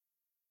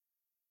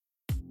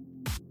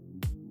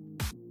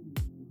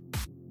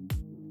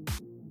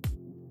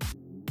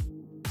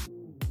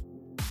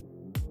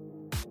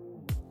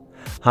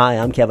Hi,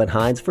 I'm Kevin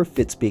Hines for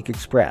FitSpeak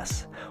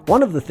Express.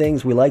 One of the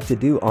things we like to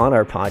do on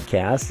our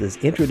podcast is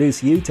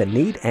introduce you to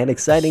neat and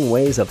exciting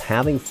ways of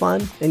having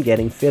fun and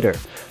getting fitter.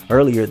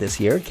 Earlier this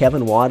year,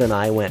 Kevin Watt and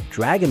I went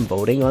dragon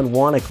boating on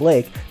Wannock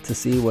Lake to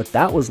see what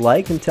that was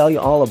like and tell you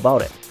all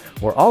about it.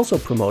 We're also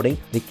promoting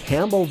the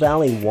Campbell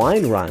Valley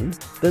Wine Run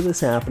that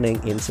is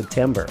happening in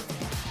September.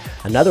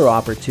 Another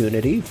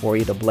opportunity for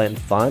you to blend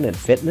fun and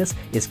fitness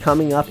is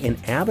coming up in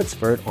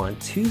Abbotsford on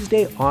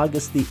Tuesday,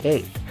 August the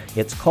 8th.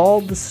 It's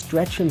called the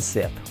Stretch and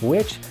Sip,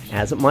 which,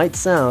 as it might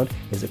sound,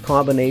 is a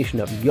combination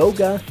of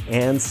yoga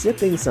and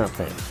sipping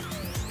something.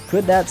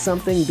 Could that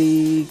something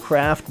be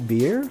craft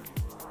beer?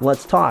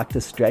 Let's talk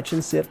to Stretch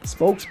and Sip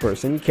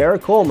spokesperson Kara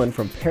Coleman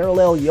from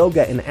Parallel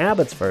Yoga in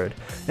Abbotsford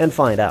and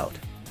find out.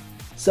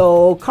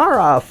 So,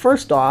 Kara,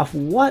 first off,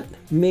 what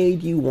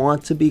made you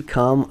want to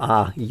become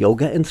a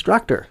yoga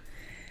instructor?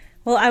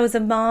 Well, I was a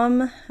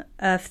mom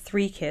of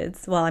 3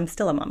 kids. Well, I'm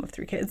still a mom of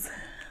 3 kids.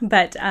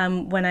 But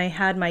when I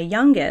had my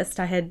youngest,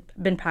 I had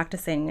been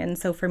practicing. And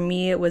so for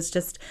me, it was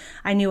just,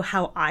 I knew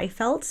how I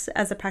felt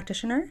as a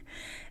practitioner,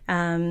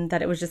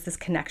 that it was just this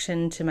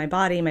connection to my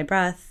body, my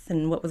breath,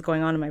 and what was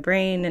going on in my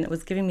brain. And it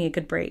was giving me a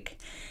good break.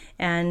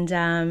 And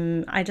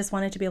I just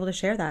wanted to be able to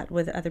share that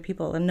with other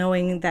people, and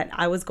knowing that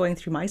I was going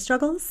through my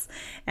struggles,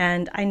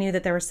 and I knew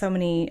that there were so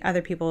many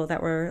other people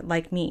that were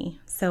like me.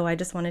 So I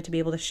just wanted to be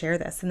able to share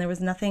this. And there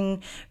was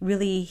nothing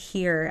really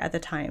here at the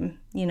time,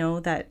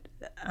 that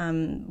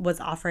was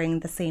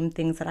offering the same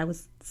things that I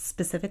was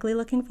specifically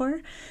looking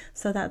for.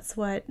 So that's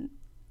what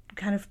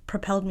kind of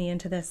propelled me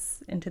into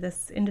this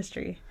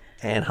industry.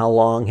 And how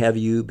long have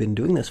you been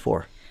doing this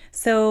for?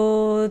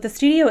 So the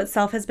studio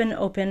itself has been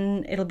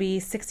open. It'll be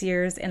 6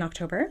 years in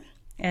October.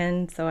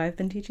 And so I've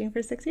been teaching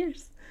for 6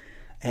 years.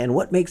 And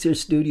what makes your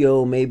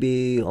studio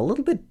maybe a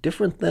little bit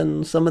different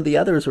than some of the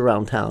others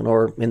around town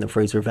or in the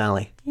Fraser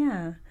Valley?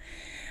 Yeah.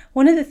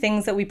 One of the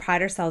things that we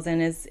pride ourselves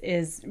in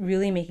is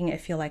really making it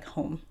feel like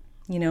home.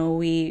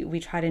 We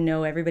try to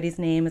know everybody's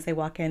name as they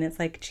walk in. It's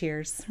like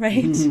cheers,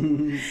 right?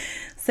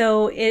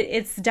 So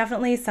it's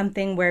definitely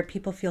something where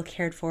people feel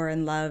cared for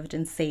and loved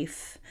and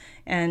safe.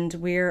 And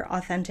we're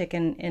authentic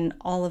in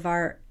all of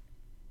our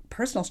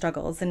personal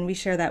struggles, and we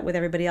share that with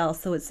everybody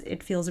else. So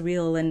it feels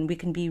real, and we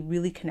can be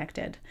really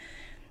connected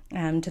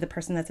to the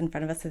person that's in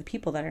front of us, to the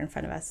people that are in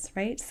front of us,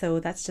 right? So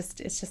it's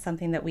just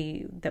something that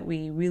we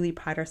really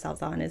pride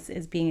ourselves on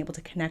is being able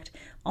to connect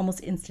almost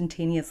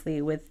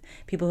instantaneously with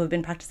people who have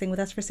been practicing with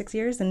us for 6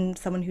 years and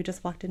someone who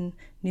just walked in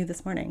new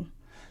this morning.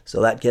 So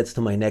that gets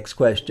to my next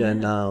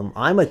question. Yeah.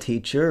 I'm a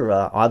teacher,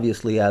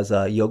 obviously as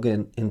a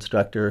yoga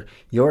instructor.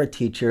 You're a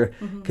teacher.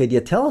 Mm-hmm. Could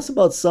you tell us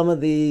about some of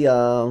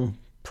the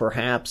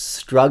perhaps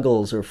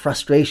struggles or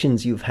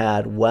frustrations you've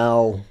had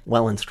while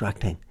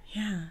instructing?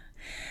 Yeah.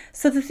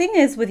 So the thing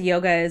is with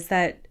yoga is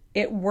that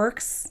it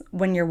works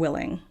when you're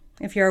willing.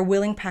 If you're a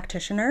willing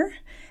practitioner,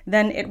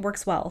 then it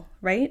works well,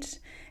 right?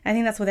 I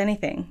think that's with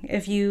anything.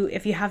 If you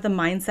have the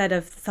mindset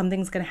of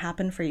something's going to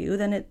happen for you,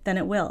 then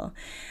it will.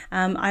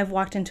 I've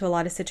walked into a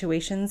lot of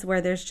situations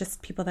where there's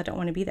just people that don't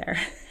want to be there.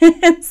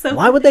 So,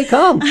 why would they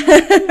come?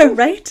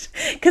 Right?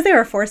 Because they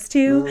were forced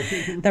to.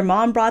 Their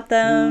mom brought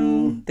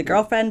them. The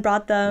girlfriend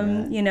brought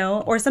them.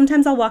 Or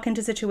sometimes I'll walk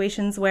into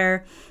situations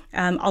where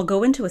I'll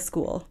go into a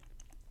school.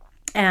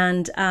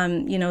 And,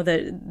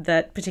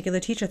 that particular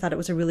teacher thought it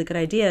was a really good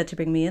idea to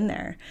bring me in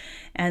there.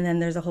 And then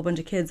there's a whole bunch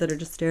of kids that are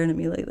just staring at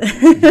me like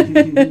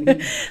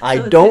that. I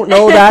don't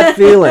know that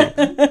feeling.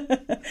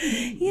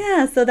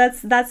 Yeah, so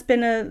that's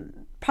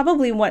been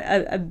probably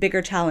a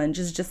bigger challenge,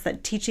 is just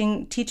that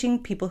teaching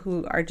people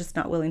who are just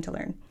not willing to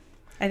learn.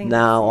 I think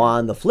now,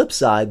 on the flip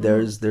side,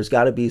 there's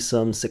got to be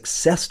some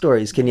success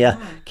stories. Can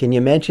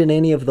you mention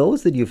any of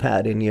those that you've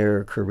had in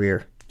your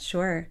career?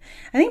 Sure.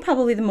 I think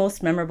probably the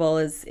most memorable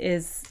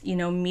is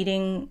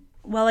meeting.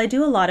 Well, I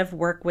do a lot of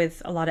work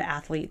with a lot of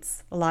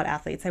athletes.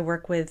 I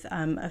work with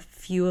a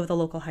few of the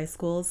local high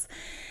schools.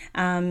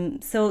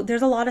 So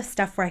there's a lot of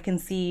stuff where I can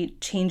see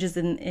changes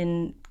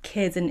in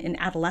kids and in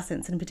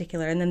adolescents in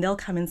particular, and then they'll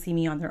come and see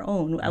me on their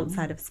own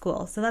outside of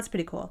school. So that's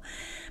pretty cool.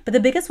 But the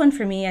biggest one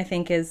for me, I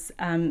think, is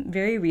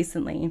very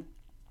recently,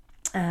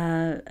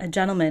 a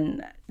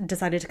gentleman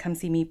decided to come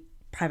see me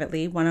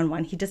privately,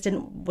 one-on-one. He just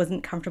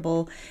wasn't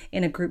comfortable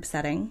in a group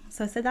setting.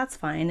 So I said, that's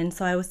fine. And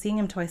so I was seeing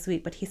him twice a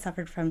week, but he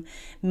suffered from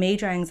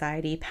major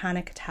anxiety,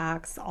 panic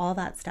attacks, all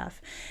that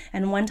stuff.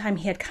 And one time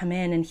he had come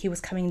in and he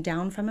was coming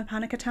down from a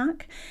panic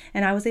attack,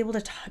 and I was able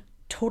to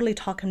totally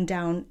talk him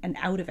down and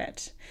out of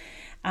it.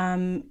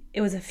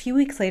 It was a few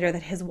weeks later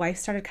that his wife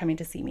started coming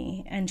to see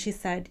me, and she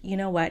said, you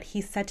know what?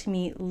 He said to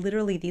me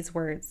literally these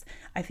words,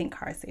 "I think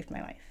Kara saved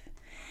my life."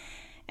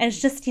 And it's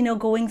just,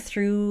 going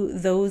through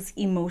those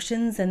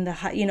emotions and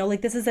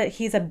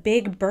he's a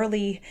big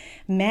burly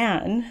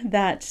man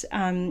that,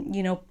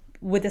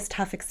 with this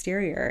tough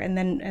exterior. And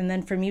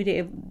then for me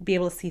to be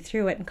able to see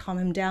through it and calm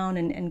him down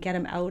and get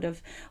him out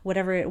of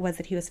whatever it was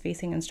that he was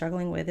facing and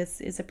struggling with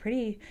is a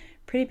pretty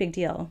big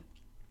deal.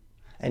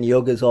 And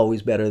yoga is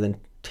always better than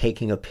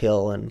taking a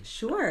pill and...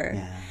 Sure.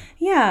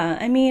 Yeah.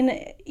 I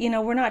mean,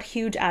 we're not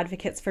huge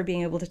advocates for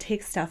being able to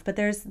take stuff, but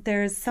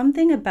there's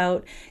something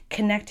about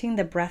connecting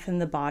the breath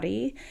and the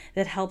body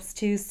that helps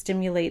to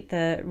stimulate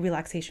the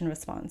relaxation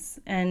response.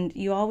 And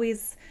you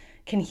always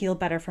can heal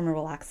better from a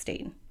relaxed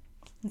state.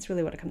 That's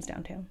really what it comes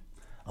down to.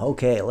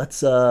 Okay, let's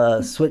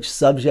switch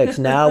subjects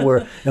now.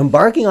 We're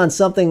embarking on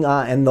something,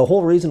 and the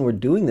whole reason we're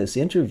doing this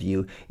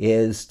interview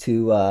is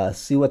to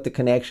see what the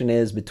connection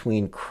is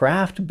between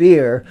craft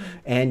beer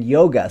and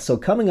yoga. So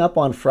coming up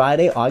on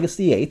Friday, August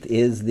the 8th,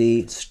 is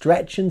the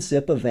Stretch and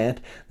Sip event.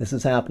 This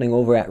is happening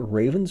over at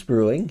Ravens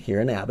Brewing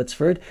here in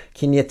Abbotsford.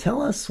 Can you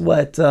tell us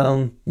what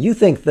you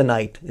think the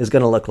night is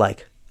going to look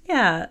like?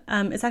 Yeah,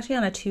 it's actually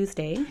on a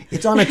Tuesday.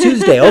 It's on a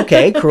Tuesday,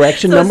 okay.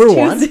 Correction so number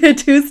one.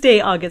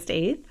 Tuesday, August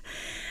 8th.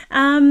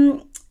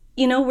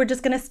 We're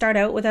just going to start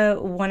out with a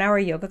 1-hour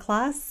yoga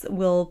class.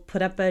 We'll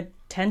put up a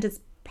tent. It's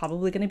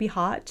probably going to be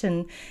hot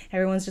and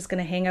everyone's just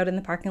going to hang out in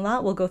the parking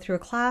lot. We'll go through a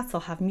class.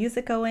 I'll have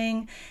music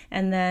going.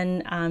 And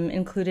then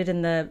included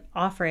in the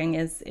offering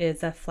is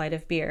a flight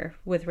of beer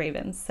with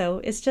Ravens. So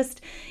it's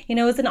just,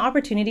 it's an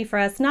opportunity for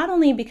us, not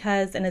only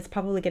because, and it's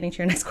probably getting to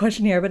your next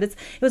question here, but it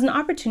was an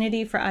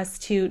opportunity for us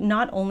to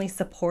not only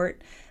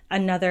support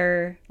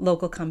another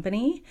local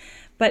company,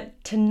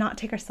 but to not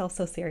take ourselves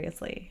so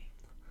seriously.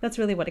 That's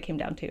really what it came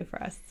down to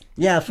for us.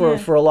 Yeah,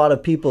 for a lot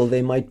of people,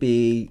 they might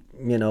be,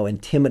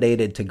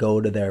 intimidated to go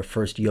to their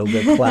first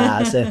yoga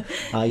class.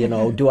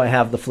 Do I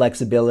have the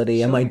flexibility?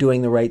 Sure. Am I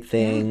doing the right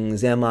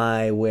things? Am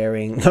I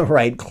wearing the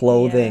right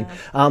clothing?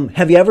 Yeah.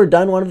 Have you ever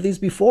done one of these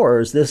before, or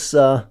is this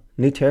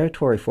new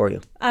territory for you?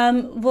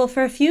 Well,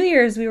 for a few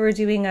years we were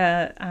doing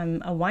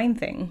a wine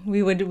thing.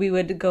 We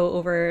would go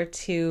over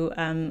to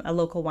a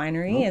local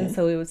winery, and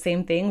so it was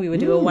same thing. We would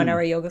do a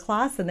 1-hour yoga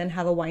class and then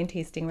have a wine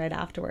tasting right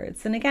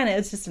afterwards. And again,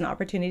 it's just an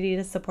opportunity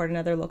to support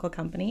another local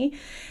company.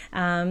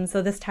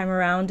 So this time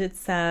around,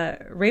 it's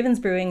Ravens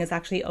Brewing is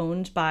actually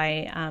owned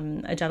by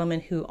a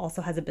gentleman who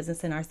also has a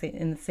business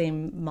in the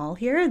same mall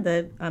here,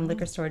 the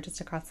liquor store just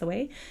across the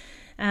way.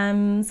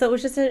 So it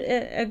was just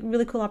a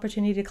really cool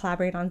opportunity to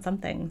collaborate on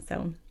something.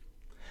 So,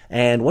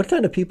 and what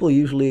kind of people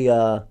usually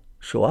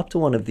show up to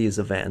one of these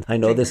events? I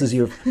know this is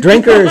your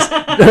drinkers.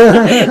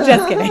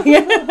 Just kidding.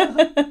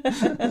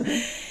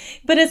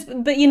 But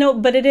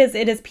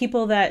it is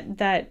people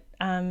that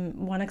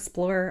want to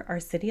explore our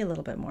city a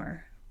little bit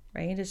more.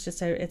 Right?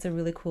 It's a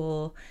really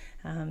cool,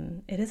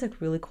 it is a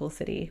really cool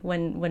city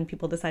when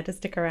people decide to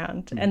stick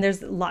around. Mm-hmm. And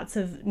there's lots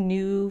of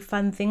new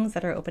fun things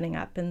that are opening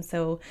up. And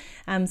so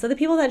the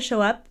people that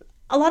show up,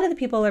 a lot of the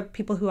people are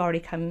people who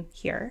already come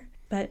here.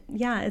 But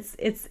yeah,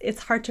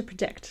 it's hard to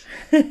predict.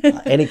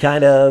 Any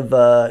kind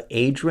of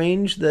age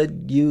range that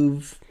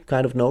you've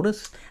kind of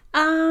noticed?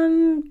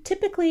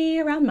 Typically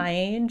around my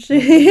age,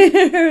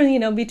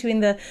 between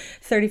the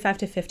 35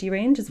 to 50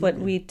 range is what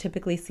we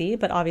typically see.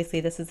 But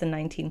obviously this is a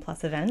 19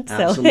 plus event. So.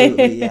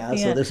 Absolutely, yeah.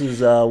 So this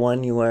is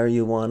one where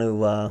you want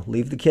to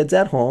leave the kids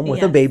at home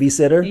with a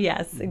babysitter.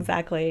 Yes,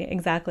 exactly.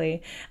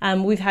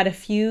 We've had a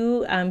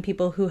few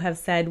people who have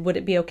said, would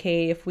it be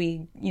okay if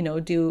we,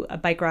 do a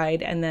bike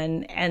ride and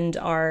then end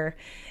our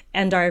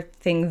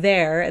thing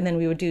there, and then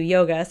we would do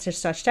yoga to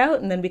stretched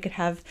out, and then we could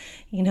have,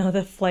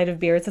 the flight of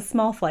beer. It's a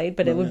small flight,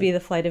 but it would be the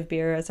flight of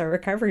beer as our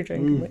recovery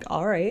drink. I'm like,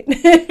 all right.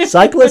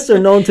 Cyclists are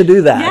known to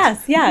do that.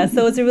 Yes, yeah.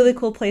 So it's a really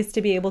cool place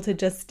to be able to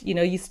just,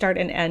 you start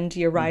and end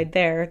your ride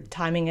there,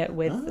 timing it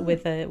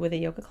with a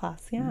yoga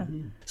class. Yeah.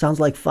 Mm-hmm. Sounds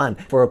like fun.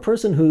 For a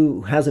person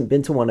who hasn't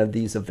been to one of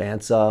these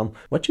events,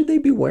 what should they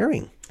be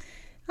wearing?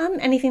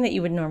 Anything that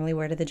you would normally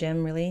wear to the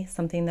gym, really.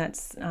 Something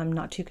that's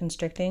not too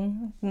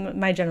constricting.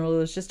 My general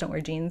rule is just don't wear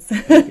jeans.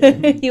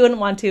 You wouldn't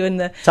want to in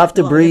the... Tough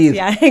to breathe.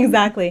 Yeah,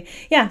 exactly.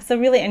 Yeah, so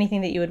really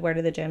anything that you would wear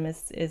to the gym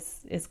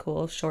is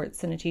cool.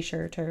 Shorts and a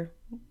t-shirt or,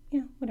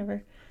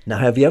 whatever. Now,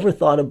 have you ever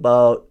thought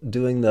about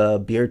doing the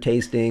beer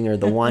tasting or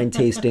the wine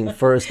tasting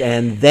first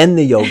and then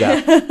the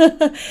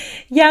yoga?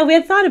 Yeah, we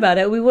had thought about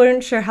it. We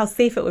weren't sure how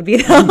safe it would be,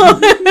 though.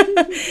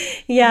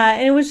 Yeah,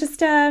 and it was just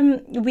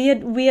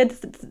we had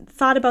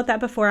thought about that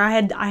before. I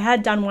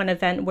had done one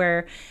event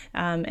where,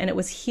 and it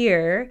was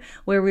here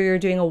where we were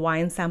doing a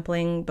wine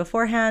sampling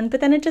beforehand.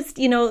 But then it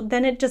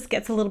just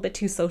gets a little bit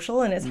too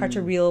social, and it's hard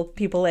to reel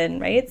people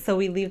in, right? So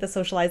we leave the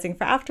socializing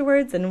for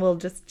afterwards, and we'll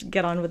just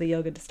get on with the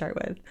yoga to start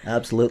with.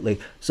 Absolutely.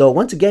 So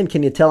once again,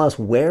 can you tell us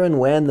where and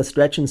when the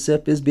Stretch and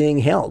Sip is being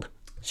held?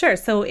 Sure.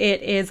 So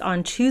it is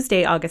on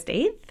Tuesday, August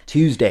 8th.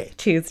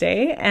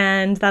 Tuesday.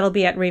 And that'll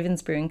be at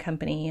Ravens Brewing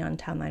Company on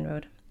Town Line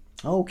Road.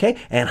 Okay.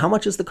 And how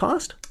much is the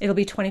cost? It'll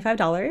be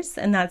 $25,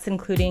 and that's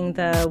including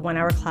the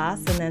 1-hour class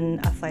and then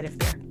a flight of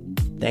beer.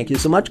 Thank you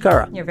so much,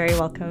 Cara. You're very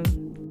welcome.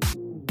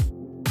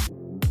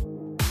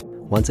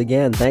 Once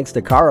again, thanks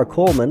to Cara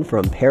Coleman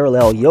from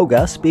Parallel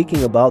Yoga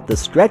speaking about the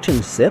Stretch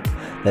and Sip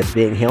that's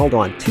being held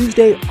on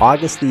Tuesday,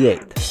 August the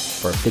 8th.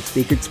 For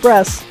FitSpeak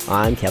Express,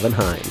 I'm Kevin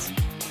Hines.